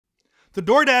The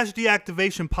DoorDash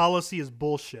deactivation policy is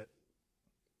bullshit.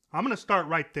 I'm going to start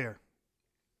right there.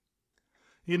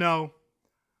 You know,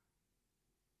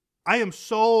 I am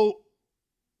so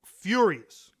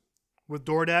furious with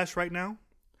DoorDash right now.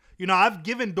 You know, I've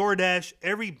given DoorDash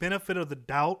every benefit of the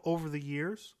doubt over the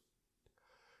years.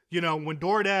 You know, when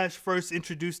DoorDash first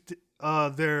introduced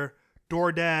their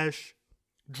DoorDash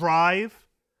Drive,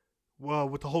 well,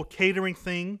 with the whole catering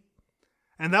thing,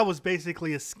 and that was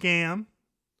basically a scam.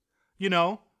 You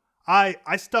know, I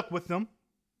stuck with them.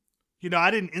 You know,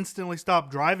 I didn't instantly stop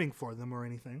driving for them or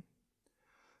anything.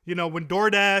 You know, when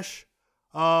DoorDash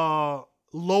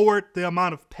lowered the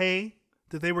amount of pay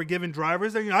that they were giving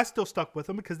drivers, you know, I still stuck with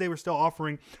them because they were still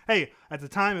offering, hey, at the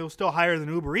time it was still higher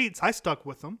than Uber Eats. I stuck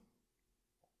with them.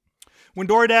 When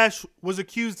DoorDash was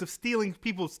accused of stealing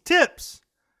people's tips,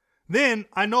 then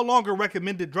I no longer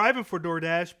recommended driving for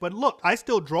DoorDash, but look, I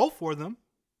still drove for them.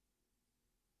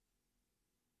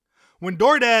 When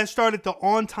DoorDash started the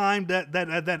on-time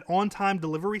that on-time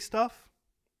delivery stuff,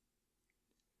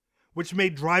 which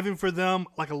made driving for them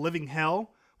like a living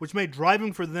hell, which made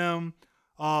driving for them,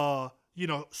 you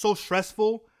know, so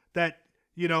stressful that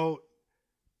you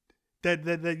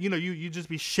just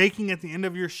be shaking at the end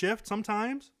of your shift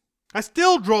sometimes. I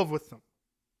still drove with them.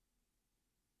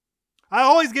 I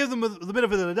always give them the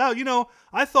benefit of the doubt. You know,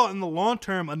 I thought in the long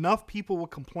term enough people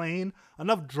would complain,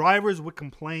 enough drivers would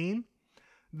complain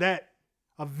that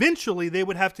eventually they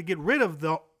would have to get rid of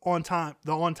the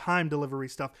on-time delivery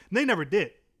stuff. And they never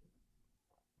did.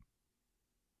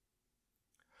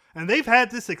 And they've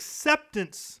had this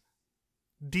acceptance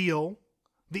deal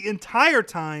the entire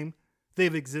time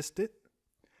they've existed.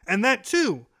 And that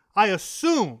too, I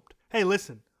assumed, hey,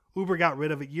 listen, Uber got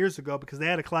rid of it years ago because they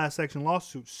had a class action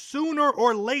lawsuit. Sooner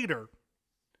or later,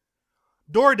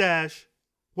 DoorDash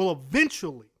will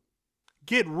eventually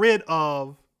get rid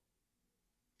of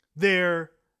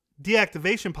their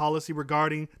deactivation policy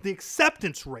regarding the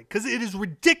acceptance rate, because it is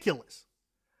ridiculous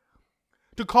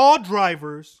to call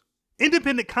drivers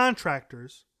independent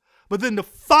contractors, but then to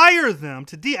fire them,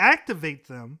 to deactivate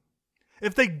them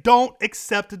if they don't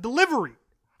accept a delivery.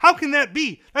 How can that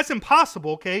be? That's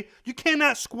impossible, okay? You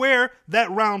cannot square that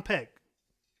round peg.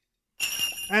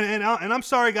 And I'm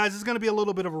sorry, guys. It's going to be a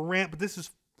little bit of a rant, but this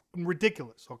is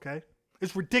ridiculous, okay?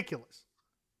 It's ridiculous.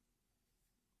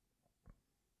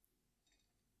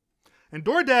 And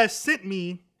DoorDash sent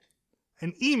me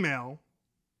an email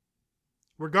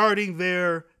regarding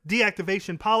their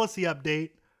deactivation policy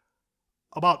update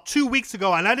about 2 weeks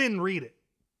ago, and I didn't read it,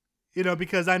 you know,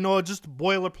 because I know it's just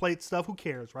boilerplate stuff. Who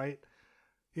cares, right?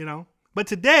 You know, but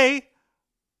today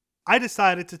I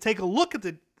decided to take a look at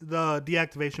the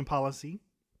deactivation policy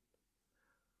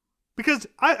because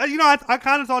I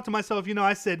kind of thought to myself, you know,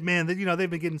 I said, man, that, you know, they've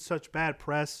been getting such bad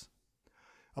press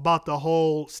about the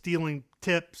whole stealing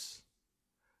tips.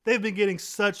 They've been getting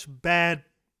such bad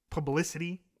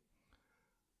publicity.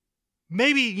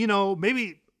 Maybe, you know,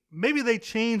 maybe they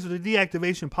changed the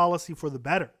deactivation policy for the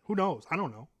better. Who knows? I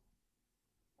don't know.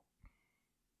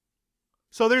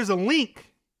 So there's a link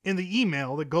in the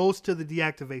email that goes to the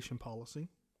deactivation policy.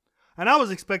 And I was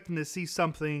expecting to see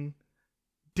something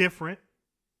different.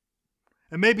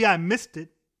 And maybe I missed it.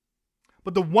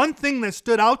 But the one thing that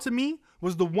stood out to me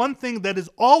was the one thing that has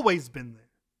always been there.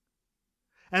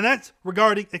 And that's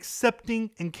regarding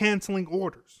accepting and canceling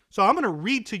orders. So I'm going to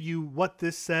read to you what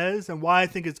this says and why I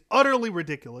think it's utterly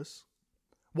ridiculous,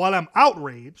 why I'm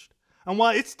outraged, and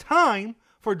why it's time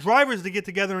for drivers to get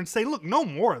together and say, look, no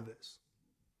more of this.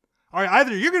 All right,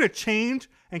 either you're going to change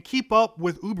and keep up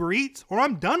with Uber Eats, or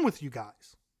I'm done with you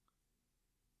guys.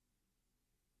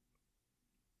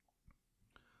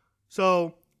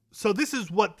 So this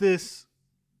is what this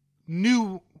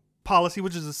new policy,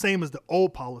 which is the same as the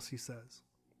old policy, says.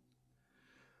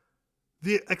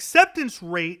 The acceptance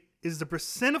rate is the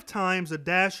percent of times a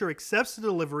Dasher accepts a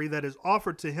delivery that is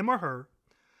offered to him or her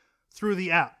through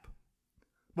the app.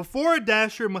 Before a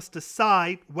Dasher must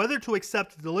decide whether to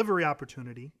accept the delivery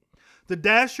opportunity, the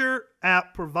Dasher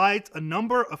app provides a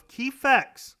number of key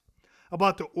facts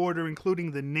about the order,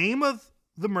 including the name of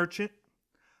the merchant,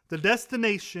 the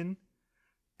destination,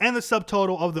 and the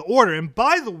subtotal of the order. And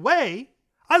by the way,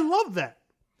 I love that.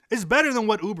 It's better than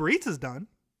what Uber Eats has done.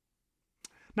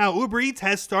 Now, Uber Eats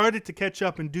has started to catch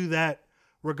up and do that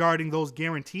regarding those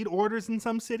guaranteed orders in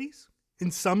some cities.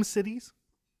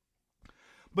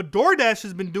 But DoorDash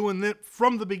has been doing that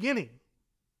from the beginning.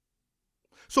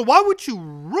 So why would you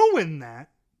ruin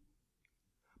that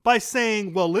by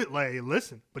saying, well,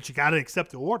 listen, but you got to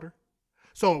accept the order.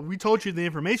 So we told you the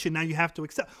information, now you have to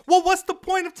accept. Well, what's the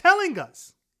point of telling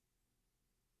us?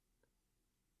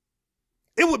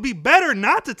 It would be better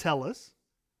not to tell us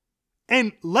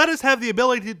And let us have the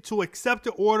ability to accept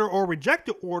the order or reject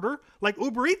the order like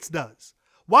Uber Eats does.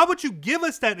 Why would you give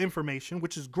us that information,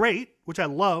 which is great, which I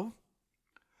love,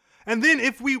 and then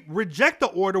if we reject the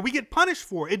order, we get punished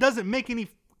for it? It doesn't make any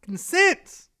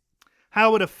sense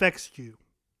how it affects you.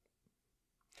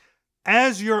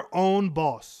 As your own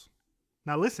boss.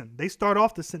 Now listen, they start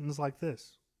off the sentence like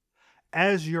this.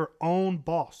 As your own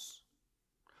boss.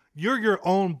 You're your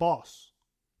own boss.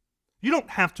 You don't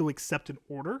have to accept an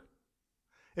order.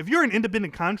 If you're an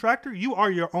independent contractor, you are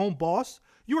your own boss.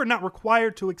 You are not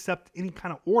required to accept any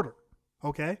kind of order,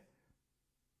 okay?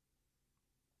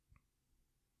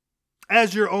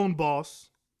 As your own boss,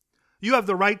 you have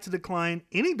the right to decline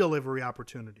any delivery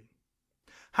opportunity.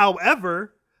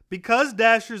 However, because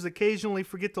Dashers occasionally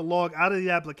forget to log out of the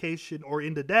application or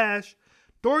into Dash,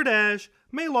 DoorDash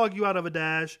may log you out of a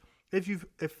Dash if you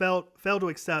fail to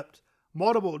accept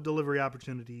multiple delivery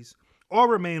opportunities or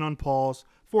remain on pause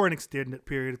for an extended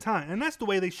period of time. And that's the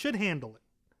way they should handle it.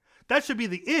 That should be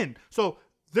the end. So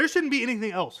there shouldn't be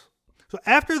anything else. So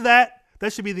after that,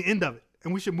 that should be the end of it.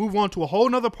 And we should move on to a whole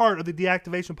nother part of the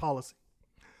deactivation policy.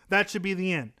 That should be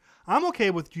the end. I'm okay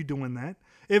with you doing that.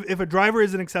 If a driver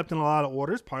isn't accepting a lot of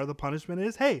orders, part of the punishment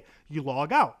is, hey, you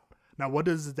log out. Now, what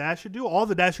does the Dasher do? All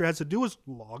the Dasher has to do is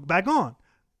log back on.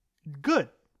 Good.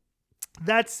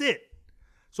 That's it.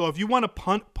 So if you want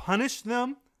to punish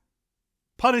them,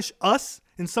 punish us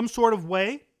in some sort of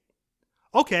way,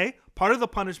 okay, part of the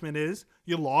punishment is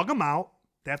you log them out.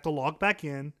 They have to log back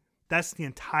in. That's the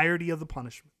entirety of the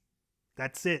punishment.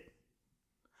 That's it.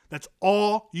 That's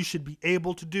all you should be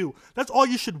able to do. That's all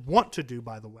you should want to do,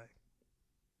 by the way.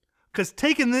 Because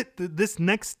taking this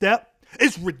next step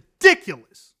is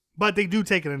ridiculous. But they do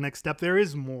take it the next step. There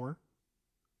is more.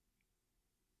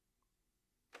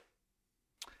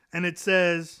 And it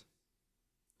says,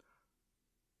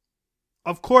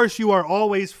 of course, you are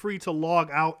always free to log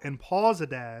out and pause a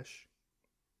Dash,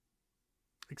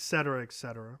 etc.,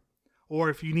 etc. Or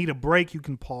if you need a break, you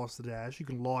can pause the Dash. You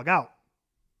can log out.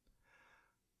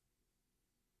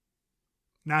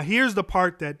 Now, here's the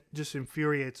part that just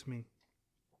infuriates me.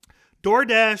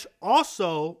 DoorDash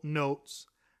also notes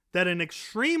that an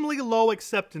extremely low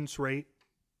acceptance rate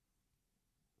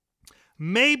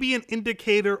may be an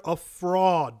indicator of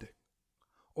fraud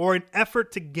or an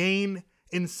effort to gain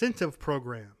incentive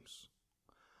programs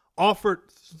offered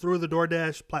through the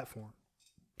DoorDash platform.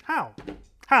 How?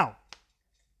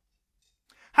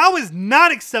 How is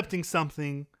not accepting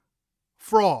something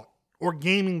fraud or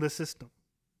gaming the system?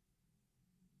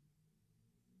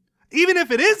 Even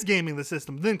if it is gaming the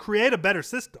system, then create a better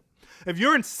system. If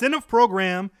your incentive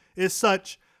program is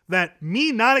such that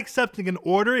me not accepting an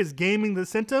order is gaming the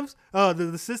incentives,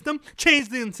 the system, change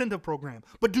the incentive program.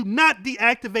 But do not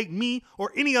deactivate me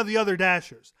or any of the other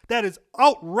Dashers. That is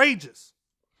outrageous.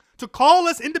 To call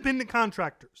us independent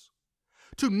contractors,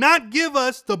 to not give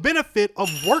us the benefit of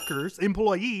workers,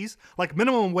 employees, like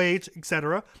minimum wage,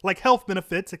 etc., like health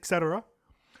benefits, etc.,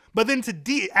 but then to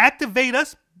deactivate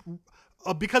us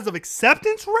because of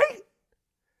acceptance rate?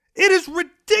 It is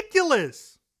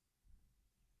ridiculous.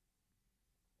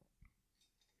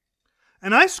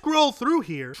 And I scroll through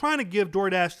here trying to give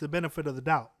DoorDash the benefit of the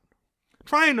doubt.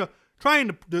 Trying to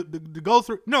go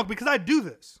through. No, because I do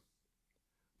this.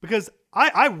 Because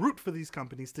I root for these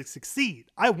companies to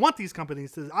succeed. I want these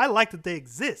companies to. I like that they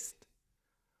exist.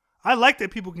 I like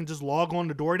that people can just log on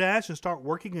to DoorDash and start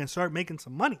working and start making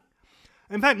some money.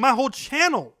 In fact, my whole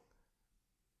channel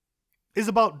is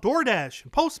about DoorDash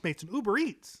and Postmates and Uber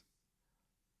Eats.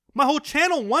 My whole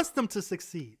channel wants them to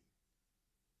succeed.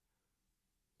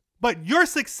 But your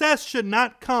success should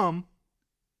not come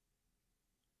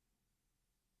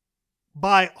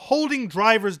by holding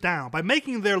drivers down, by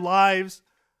making their lives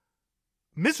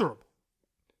miserable.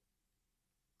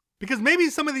 Because maybe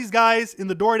some of these guys in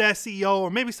the DoorDash CEO, or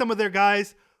maybe some of their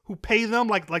guys who pay them,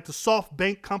 like the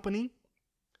SoftBank company,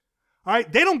 all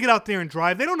right, they don't get out there and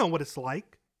drive. They don't know what it's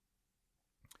like.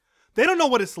 They don't know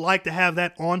what it's like to have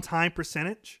that on-time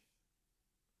percentage.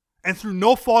 And through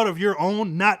no fault of your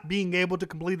own, not being able to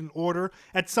complete an order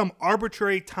at some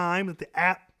arbitrary time that the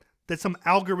app, that some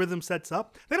algorithm sets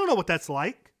up. They don't know what that's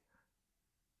like.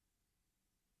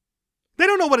 They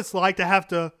don't know what it's like to have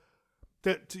to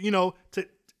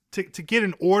get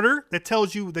an order that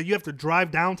tells you that you have to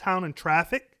drive downtown in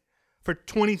traffic for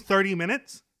 20, 30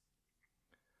 minutes.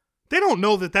 They don't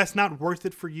know that that's not worth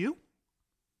it for you.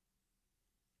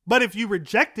 But if you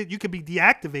reject it, you could be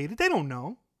deactivated. They don't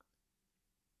know.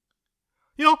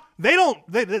 You know, they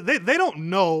don't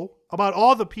know about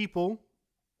all the people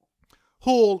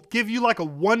who'll give you like a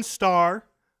 1-star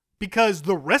because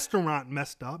the restaurant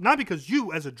messed up, not because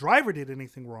you as a driver did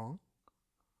anything wrong.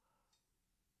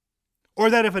 Or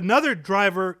that if another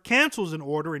driver cancels an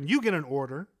order and you get an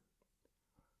order,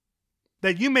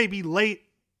 that you may be late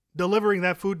delivering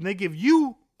that food and they give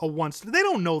you a one-star. They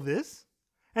don't know this.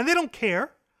 And they don't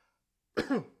care.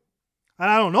 And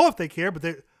I don't know if they care,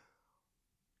 but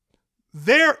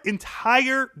their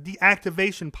entire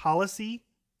deactivation policy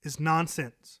is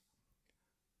nonsense.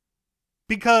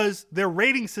 Because their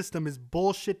rating system is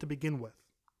bullshit to begin with.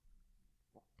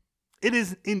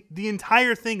 The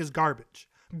entire thing is garbage.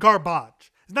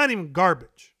 Garbage. It's not even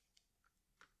garbage.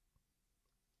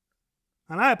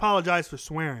 And I apologize for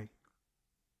swearing.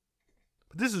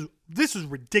 But this is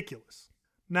ridiculous.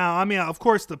 Now, I mean, of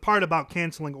course, the part about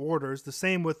canceling orders, the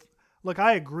same with, look,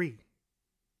 I agree.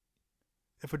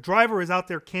 If a driver is out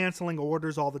there canceling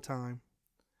orders all the time,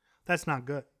 that's not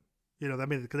good. You know, I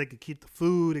mean, because they could keep the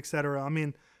food, etc. I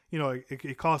mean, you know,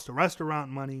 it costs the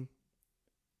restaurant money.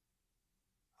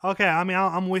 Okay, I mean,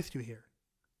 I'm with you here.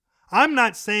 I'm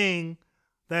not saying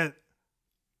that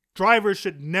drivers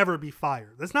should never be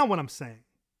fired. That's not what I'm saying.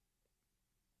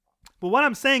 But what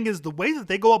I'm saying is the way that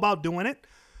they go about doing it.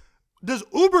 Does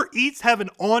Uber Eats have an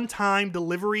on-time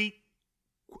delivery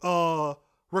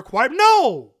required?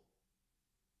 No.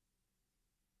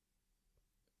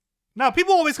 Now,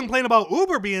 people always complain about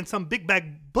Uber being some big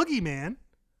bag boogeyman.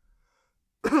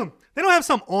 They don't have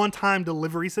some on-time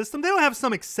delivery system. They don't have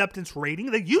some acceptance rating.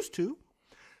 They used to.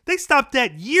 They stopped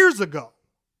that years ago.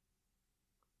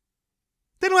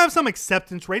 They don't have some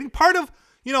acceptance rating. Part of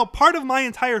my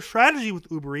entire strategy with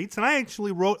Uber Eats, and I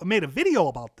actually made a video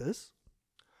about this,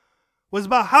 was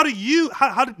about how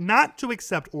not to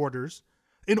accept orders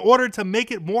in order to make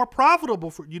it more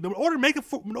profitable for you, in order to make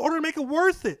it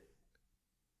worth it.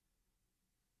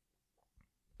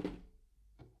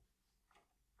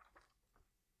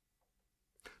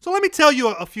 So let me tell you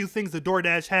a few things that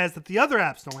DoorDash has that the other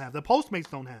apps don't have, that Postmates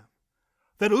don't have,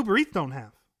 that Uber Eats don't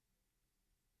have.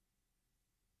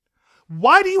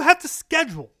 Why do you have to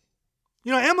schedule?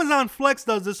 You know, Amazon Flex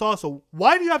does this also.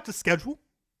 Why do you have to schedule?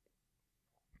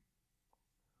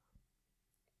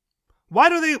 Why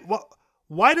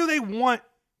do they want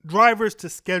drivers to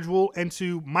schedule and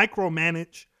to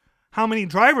micromanage how many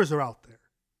drivers are out there?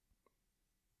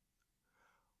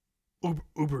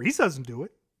 Uber Eats doesn't do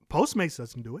it. Postmates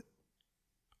doesn't do it.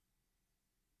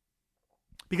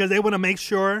 Because they want to make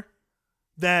sure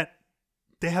that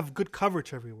they have good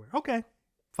coverage everywhere. Okay,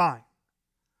 fine.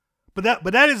 But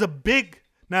that is a big...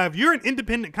 Now, if you're an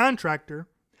independent contractor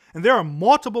and there are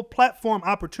multiple platform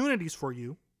opportunities for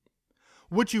you,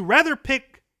 would you rather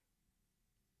pick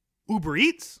Uber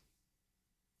Eats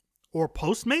or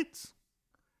Postmates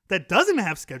that doesn't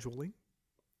have scheduling?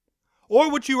 Or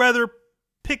would you rather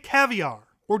pick Caviar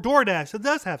or DoorDash that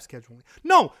does have scheduling?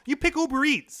 No, you pick Uber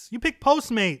Eats. You pick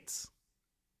Postmates.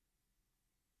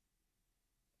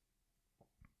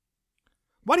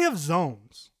 Why do you have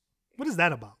zones? What is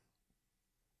that about?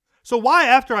 So why,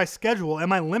 after I schedule,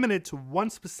 am I limited to one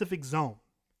specific zone?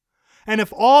 And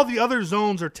if all the other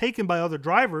zones are taken by other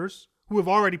drivers who have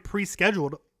already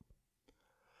pre-scheduled,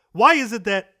 why is it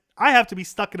that I have to be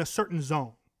stuck in a certain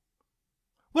zone?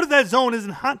 What if that zone isn't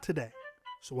hot today?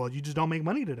 So, well, you just don't make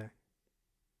money today.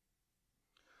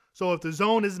 So if the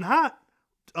zone isn't hot,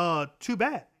 too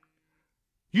bad.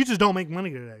 You just don't make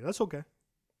money today. That's okay.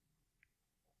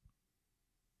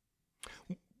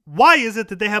 Why is it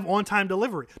that they have on-time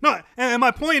delivery? No, and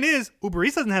my point is, Uber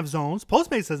Eats doesn't have zones.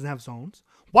 Postmates doesn't have zones.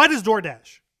 Why does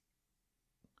DoorDash?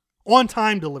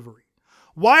 On-time delivery.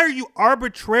 Why are you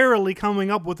arbitrarily coming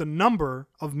up with a number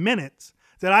of minutes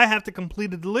that I have to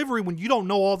complete a delivery when you don't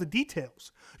know all the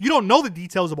details? You don't know the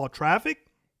details about traffic.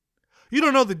 You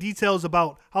don't know the details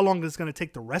about how long it's going to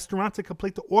take the restaurant to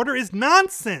complete the order. It's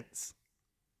nonsense.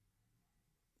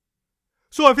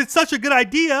 So if it's such a good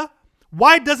idea,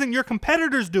 why doesn't your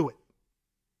competitors do it?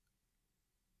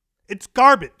 It's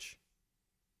garbage.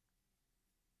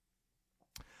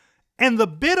 And the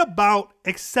bit about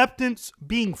acceptance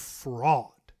being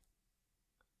fraud,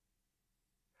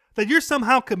 that you're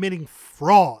somehow committing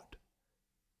fraud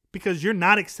because you're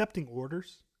not accepting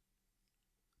orders,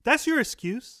 that's your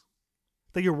excuse?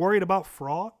 That you're worried about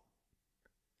fraud?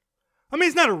 I mean,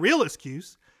 it's not a real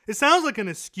excuse. It sounds like an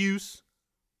excuse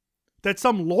that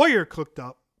some lawyer cooked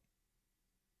up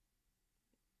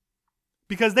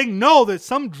because they know that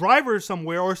some driver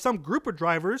somewhere or some group of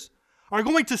drivers are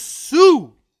going to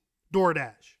sue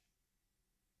DoorDash.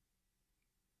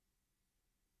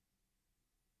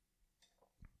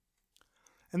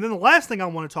 And then the last thing I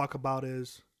want to talk about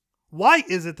is, why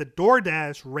is it that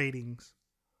DoorDash ratings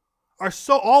are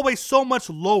always so much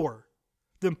lower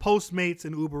than Postmates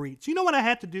and Uber Eats? You know what I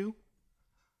had to do?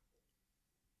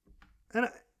 And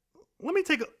let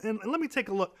me take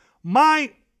a look.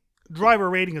 My driver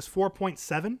rating is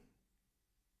 4.7.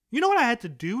 You know what I had to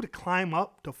do to climb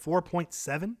up to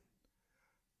 4.7?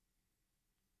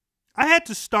 I had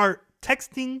to start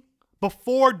texting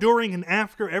before, during, and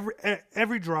after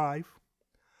every drive.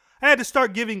 I had to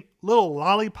start giving little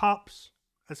lollipops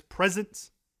as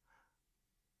presents.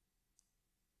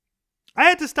 I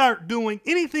had to start doing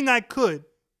anything I could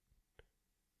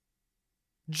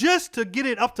just to get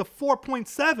it up to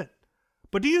 4.7.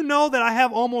 But do you know that I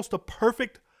have almost a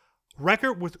perfect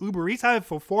record with Uber Eats? I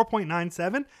have a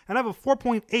 4.97 and I have a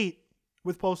 4.8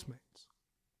 with Postmates.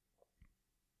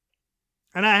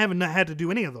 And I haven't had to do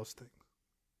any of those things.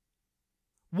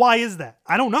 Why is that?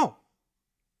 I don't know.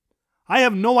 I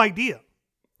have no idea.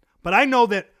 But I know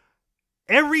that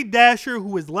every Dasher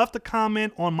who has left a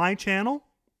comment on my channel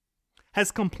has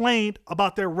complained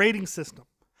about their rating system.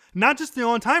 Not just the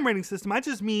on-time rating system. I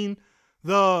just mean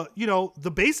the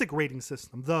basic rating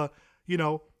system.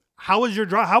 How was your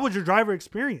driver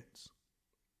experience?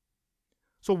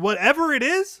 So whatever it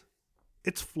is,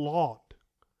 it's flawed.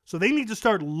 So they need to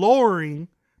start lowering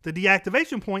the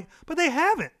deactivation point, but they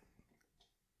haven't.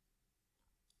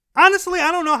 Honestly,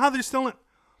 I don't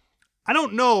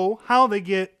know how they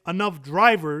get enough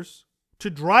drivers to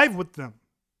drive with them.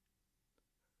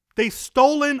 They've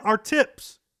stolen our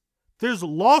tips. There's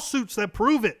lawsuits that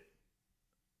prove it.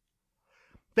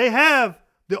 They have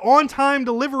the on-time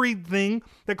delivery thing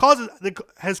that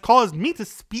has caused me to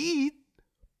speed,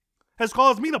 has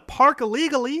caused me to park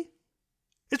illegally.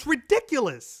 It's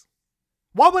ridiculous.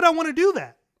 Why would I want to do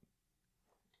that?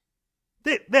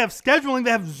 They have scheduling,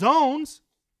 they have zones.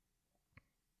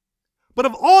 But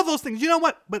of all those things, you know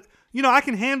what? I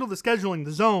can handle the scheduling,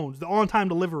 the zones, the on-time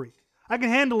delivery. I can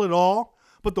handle it all.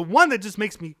 But the one that just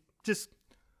makes me just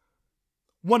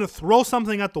want to throw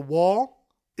something at the wall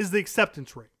is the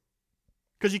acceptance rate.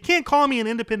 Because you can't call me an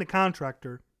independent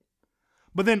contractor,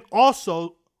 but then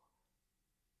also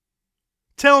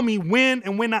tell me when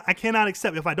and when I cannot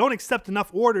accept. If I don't accept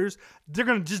enough orders, they're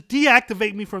going to just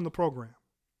deactivate me from the program.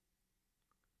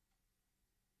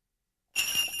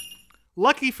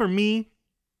 Lucky for me,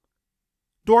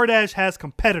 DoorDash has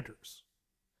competitors.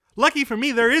 Lucky for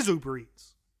me, there is Uber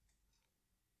Eats.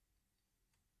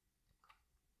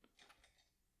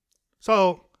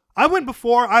 So I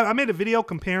made a video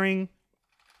comparing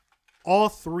all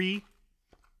three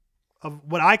of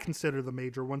what I consider the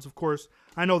major ones. Of course,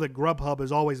 I know that Grubhub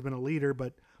has always been a leader,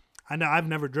 but I've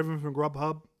never driven from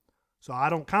Grubhub, so I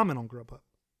don't comment on Grubhub.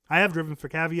 I have driven for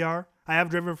Caviar. I have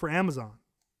driven for Amazon.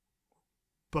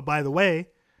 But by the way,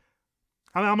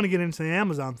 I'm going to get into the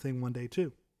Amazon thing one day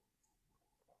too.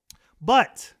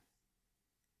 But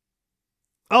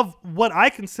of what I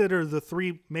consider the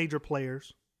three major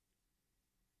players,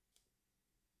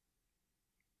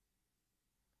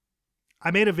 I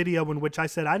made a video in which I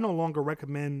said I no longer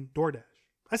recommend DoorDash.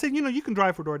 I said, you can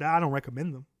drive for DoorDash. I don't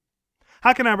recommend them.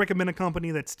 How can I recommend a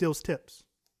company that steals tips?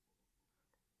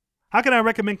 How can I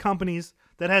recommend companies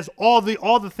that has all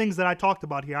the things that I talked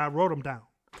about here? I wrote them down.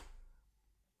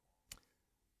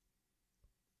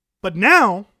 But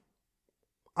now,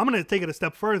 I'm going to take it a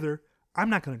step further.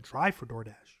 I'm not going to drive for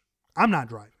DoorDash. I'm not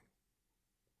driving.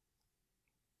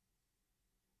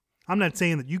 I'm not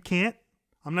saying that you can't.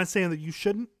 I'm not saying that you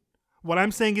shouldn't. What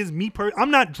I'm saying is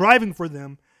I'm not driving for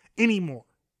them anymore.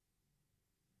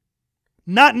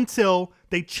 Not until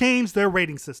they change their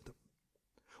rating system.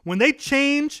 When they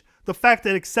change the fact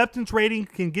that acceptance rating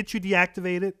can get you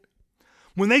deactivated,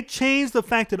 when they change the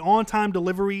fact that on-time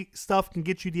delivery stuff can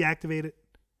get you deactivated,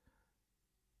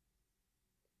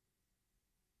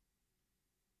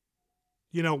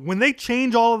 when they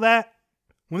change all of that,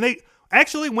 when they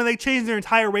change their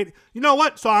entire rating, you know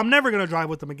what? So I'm never going to drive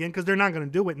with them again because they're not going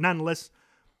to do it, not unless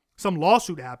some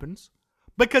lawsuit happens.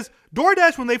 Because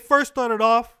DoorDash, when they first started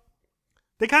off,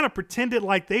 they kind of pretended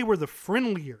like they were the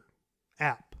friendlier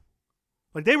app.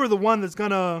 Like they were the one that's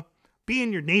going to be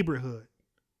in your neighborhood.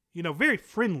 Very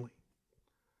friendly.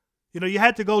 You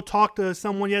had to go talk to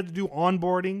someone, you had to do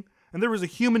onboarding, and there was a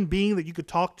human being that you could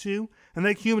talk to, and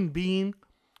that human being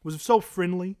was so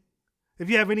friendly. If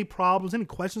you have any problems, any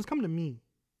questions, come to me.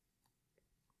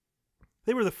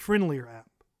 They were the friendlier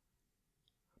app.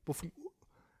 Before,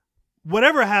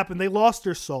 whatever happened, they lost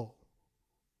their soul.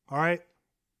 All right?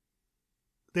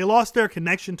 They lost their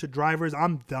connection to drivers.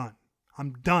 I'm done.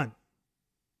 I'm done.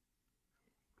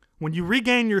 When you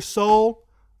regain your soul,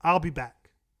 I'll be back.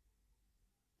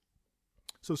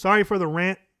 So sorry for the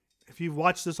rant. If you've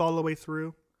watched this all the way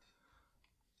through.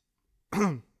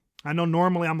 I know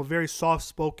normally I'm a very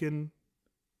soft-spoken,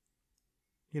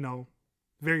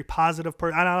 very positive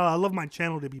person. I love my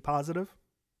channel to be positive.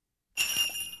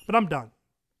 But I'm done.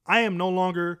 I am no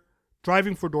longer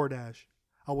driving for DoorDash.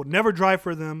 I will never drive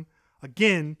for them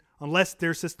again unless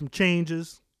their system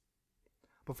changes.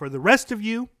 But for the rest of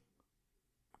you,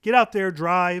 get out there,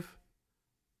 drive,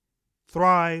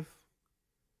 thrive,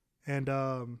 and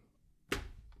I'm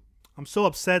so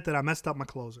upset that I messed up my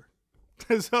closer.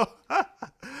 So, all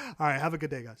right, have a good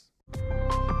day, guys.